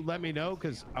security. Let me know,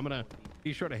 because I'm gonna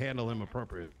be sure to handle him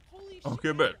appropriately.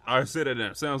 Okay, bet. I said it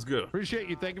then. Sounds good. Appreciate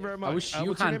you. Thank you very much. I wish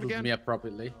you handled me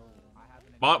appropriately.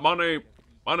 My name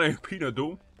Peanut,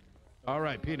 dude. All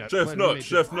right, Peanut. Chef Nut.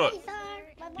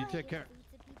 You take care.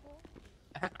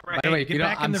 By the way,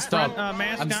 I'm stuck.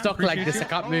 I'm stuck like this. I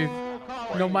can't move,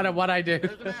 no matter what I do.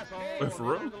 Wait, for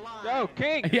real? Yo,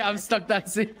 King. Yeah, I'm stuck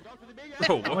dancing.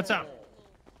 Yo, what's up?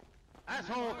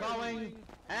 Asshole calling.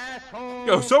 Asshole.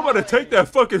 Yo, somebody take that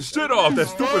fucking shit off. That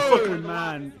stupid fucking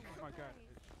man.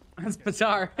 That's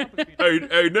bizarre.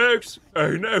 hey, next.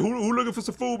 Hey, next. Who looking for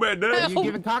some food, man? Next. You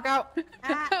giving cock out?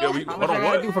 Yeah, hold on.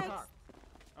 What?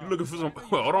 You looking for some?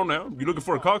 Well, hold on now. You looking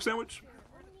for a cock sandwich?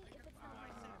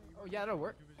 Oh yeah, that'll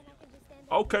work.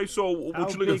 Okay, so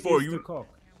what you looking for?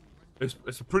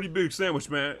 It's a pretty big sandwich,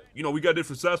 man. We got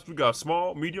different sizes. We got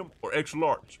small, medium, or extra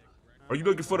large. Are you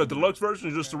looking for the deluxe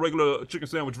version or just the regular chicken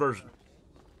sandwich version?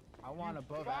 I want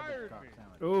above average cock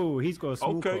sandwich. Oh, he's got a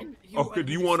small Okay. cock. Okay.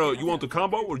 Do you want the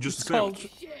combo or just the sandwich?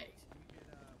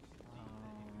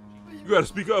 You gotta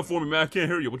speak up for me, man. I can't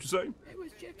hear you. What you say?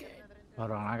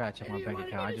 Hold on, I gotta check my bank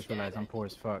account. I just realized I'm poor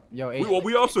as fuck. Yo, H.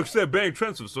 We also accept bank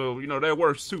transfers, so that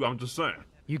works too. I'm just saying.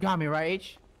 You got me right,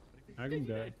 H. I can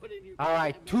do it. All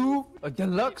right, 2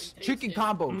 deluxe chicken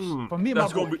combos for me and my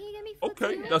That's boy. gonna be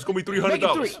okay. That's gonna be Make it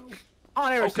 $300. 3. On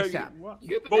air Okay. Sam.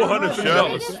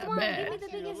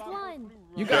 $450.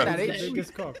 You got that, H.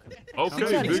 Biggest cock.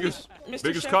 Okay, biggest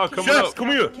Chef, cock coming up. Come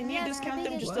here. Can you discount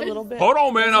them just a little bit? Hold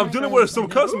on, man. I'm dealing with some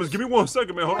customers. Give me 1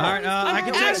 second, man. Hold on. All right, I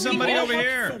can take somebody over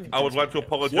here. I would like to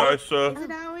apologize, sir.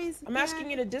 I'm asking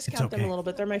you to discount them a little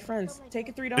bit. They're my friends. Take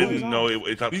a $3 Didn't off. know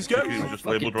it's not These guys? chicken, just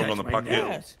labeled wrong on the pocket.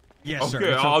 Yes. Yes, sir.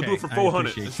 Okay, it's I'll do it for I 400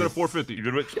 appreciate instead of 450. You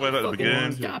did explain that at the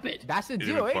beginning. Stop it. That's the You did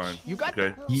deal, H. fine. You got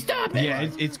Okay. that. Stop it. Yeah,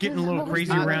 it's getting a little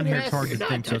crazy around here at Target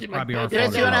thing, so it's probably our Chris,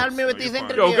 fault. you wanna help me with these Yo,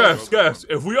 interviews? Guys,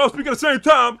 if we all speak at the same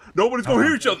time, nobody's gonna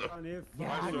hear each other.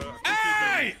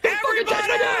 Hey,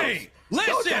 everybody!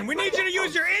 Listen, we need you to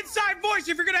use your inside voice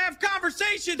if you're gonna have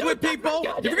conversations with people.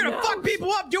 If you're gonna fuck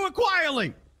people up, do it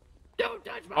quietly. Don't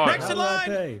touch my. All right. Next in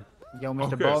line. Yo,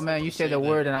 Mr. Okay. Bowman, you say the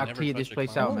word and I'll clear this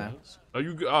place out, man. Are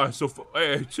you all right? So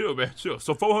hey, chill, man, chill.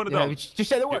 So $400. Just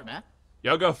say the word, man.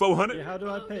 Y'all got 400? Yeah, how do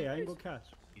I pay? I ain't got cash.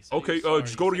 Okay,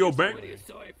 just go to your bank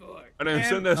and then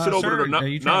send that shit over sir, to are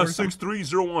you trying to work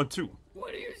 963-012.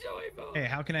 What are you sorry for? Hey,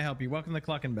 how can I help you? Welcome to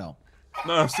Cluckin Bell.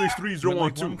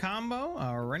 963-012. One combo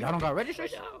already. Y'all don't got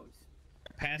registration?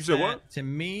 Pass You said that what? to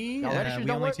me. Y'all registers We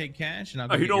don't only work? take cash, and I'll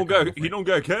He get your don't combo got for he you. don't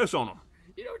got cash on him.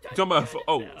 You don't touch You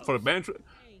talking about for the bank?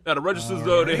 Now the registers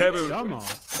they have issues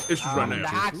right The now.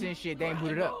 ox and shit, they ain't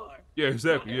booted up. Yeah,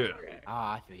 exactly. Yeah.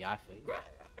 Ah, I feel you.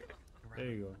 There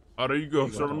you go. Oh, there you go.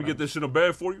 So let me get this shit in a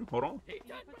bag for you. Hold on.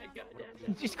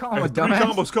 Just call him a 3 dumbass.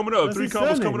 combos coming up. That's 3 his combos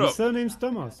surname. coming His up. surname's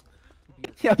Thomas.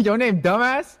 Yo, your name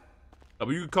dumbass? But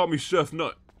you can call me Chef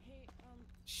Nut.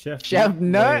 Chef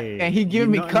Nut, Wait, and he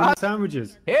giving me you not eating cock?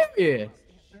 sandwiches. Hell yeah. Hey,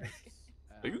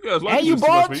 you guys like And you this too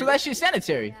much, bald, man. so that shit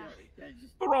sanitary.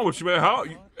 What's wrong with you,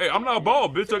 man? Hey, I'm not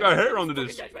bald, bitch. I got hair under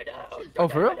this. Oh,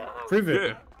 for real? Prove it.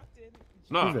 Yeah.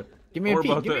 Nah. Prove it. Give me a Don't worry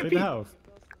peek. about Give me a that. In the peek. house.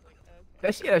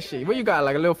 That shit. What you got?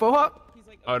 Like a little faux hawk?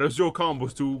 That's your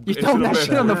combos too. You It's throwing in that bag.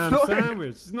 shit on the Damn floor? sandwich.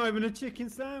 It's not even a chicken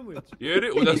sandwich. Yeah, it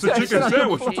is. Well, that's You a said chicken it's on the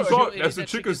sandwich. What you floor. call it? That's a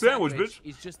chicken sandwich, bitch.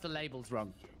 It's just the label's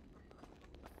wrong.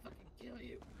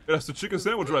 That's the chicken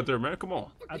sandwich right there, man. Come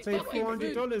on. I pay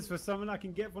 $400 for something I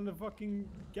can get from the fucking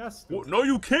gas store. Well, no,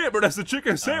 you can't, bro. That's a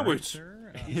chicken sandwich.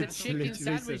 It's a chicken literally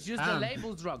sandwich, says just the ham.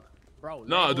 label's wrong. Bro,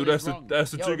 Nah, label dude, is that's wrong. the Yo,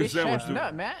 chicken this sandwich, chef dude.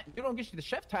 nut, man. You don't get the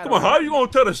chef title. Come on, how you gonna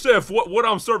tell the chef what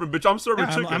I'm serving, bitch? I'm serving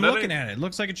chicken. I'm That looking ain't- at it. It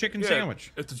looks like a chicken Yeah,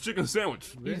 sandwich. It's a chicken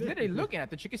sandwich. He's literally looking at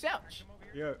the chicken sandwich.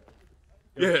 Yeah.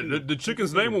 Yeah, the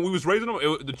chicken's name when we was raising them,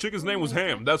 the chicken's name was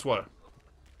Ham. That's why.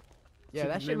 Yeah,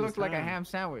 that shit looked like a ham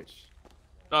sandwich.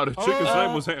 No, the chicken's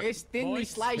name was Ham. It's thinly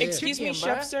sliced. Excuse me,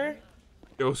 chef, sir.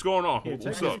 Yo, what's going on?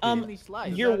 What's up?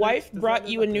 Your wife brought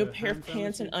you a new pair of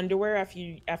pants and underwear after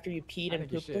you peed and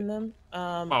pooped in them.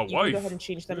 My you wife? can go ahead and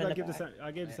change them in the back.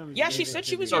 I gave some. Yeah, she said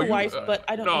she was your wife, but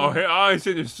I don't No, know. hey, I ain't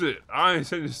saying this shit. I ain't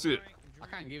saying this shit. I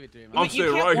can't give it to him. I'm You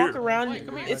saying can't right walk here. around.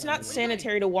 It's not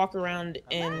sanitary to walk around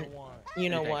in, you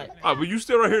know what. Alright, but you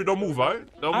stay right here. Don't move, alright?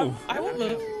 Don't move. I won't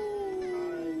move.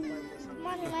 Come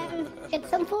on, man. Get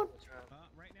some food.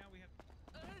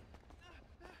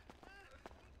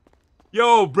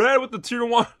 Yo, Brad with the tier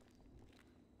 1.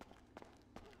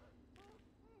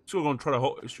 She gonna try to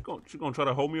hold. She gonna try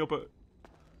to hold me up.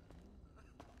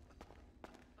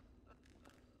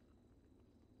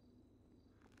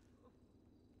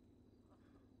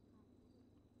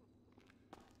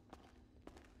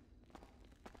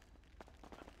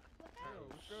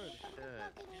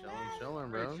 Chilling,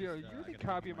 bro. Yo, you really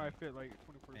copy my fit like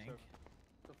 24/7. What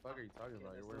the fuck are you talking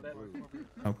about? You're wearing blue.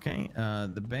 Okay,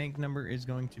 the bank number is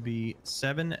going to be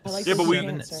Yeah, but we-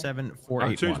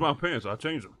 77481. I changed my pants. I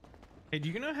changed them. Hey, do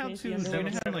you know how to? Do you know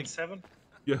how to like?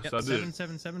 Yes, Yep, I did.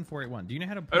 777481. Do you know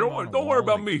how to? Put Hey, them on a don't worry wall,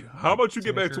 about like, me. How about you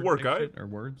get back to signature work, type alright? shit Or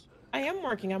words? I am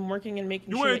working. I'm working and making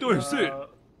You sure. ain't doing shit.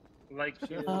 Like,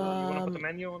 you want to put the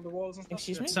menu on the walls and stuff?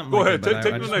 Excuse me? Something Go like ahead, that, but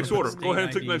take I the just next wanna order. put Go ahead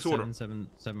and take state the next order.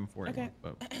 77481.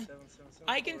 Okay.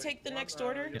 I can take the next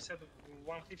order. You said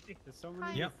 150. There's someone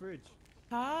in Yep. the fridge.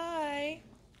 Hi.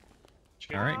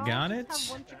 All right, got it.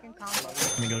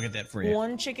 Let me go get that for you.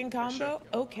 One chicken combo.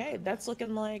 Okay, that's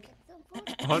looking like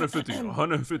 150.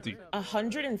 150.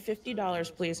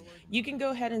 $150, please. You can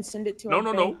go ahead and send it to No, our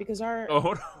no, bank no. because our Oh,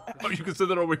 hold on. You can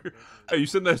send that over here. Hey, you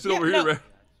send that shit over here,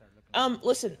 man.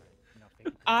 Listen.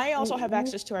 I also have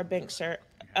access to our bank, sir.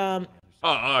 Give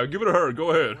it to her. Go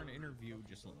ahead.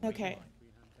 Okay.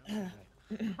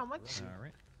 How much? All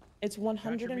right. It's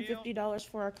 $150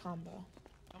 for our combo.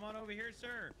 Come on over here,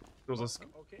 sir.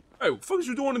 Hey, what the fuck is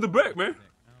you doing in the back, man?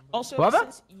 Also, What?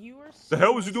 since you were The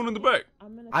hell was you doing in the back?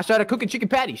 I started cooking chicken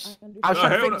patties. I was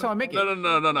trying to fake it till I make it.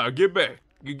 No. Get back.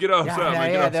 Get outside,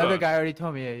 man. Get The outside. other guy already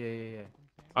told me. Yeah.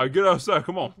 All right, get outside.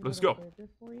 Come on. Let's go.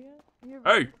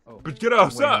 Hey, but get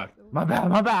outside. My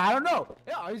bad. I don't know.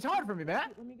 Yeah, it's hard for me,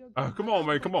 man. Come on,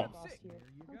 man. Come on.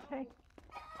 Okay.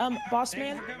 Boss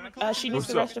man, she needs What's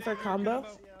the rest up? of her combo.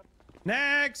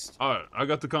 Next. All right, I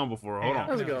got the combo for her. Hold on.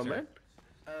 How's it going, man?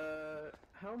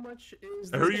 How much is?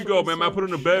 Hey, here you go, man. I put it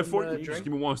in the bag for you. Just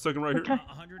give me 1 second right here.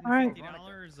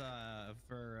 $150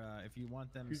 for if you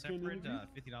want them separate.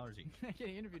 $50 each.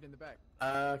 Getting interviewed in the back.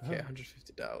 Okay,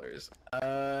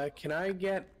 $150. Can I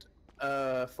get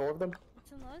 4 of them?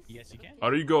 Yes, you can. Oh,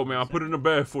 there you go, man. I put it in the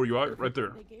bag for you, all right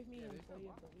there.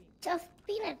 Just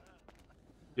peanut.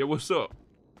 Yeah, what's up?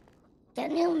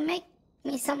 Can you make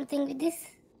me something with this?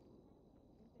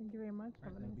 Thank you very much.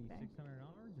 That'll be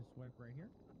 $600. Just swipe right here.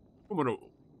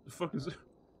 The fuck is it?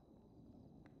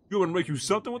 You want to make you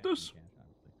something with this?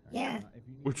 Yeah.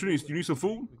 What you need? You need some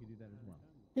food?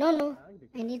 No.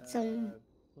 I need some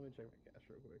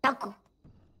taco.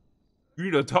 You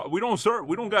need a taco? We don't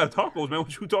got tacos, man.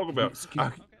 What you talking about?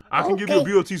 I can give you a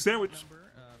BLT sandwich.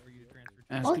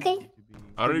 Okay.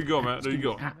 Oh, there you go, man. There you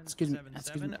go. Excuse me.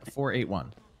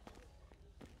 77481.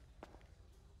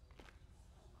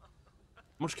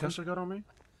 How much cash I got on me?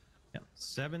 Yep.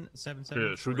 777.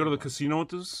 Yeah, should we go to the casino with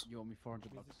this? You owe me $400.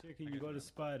 Can you go to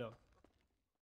Spider?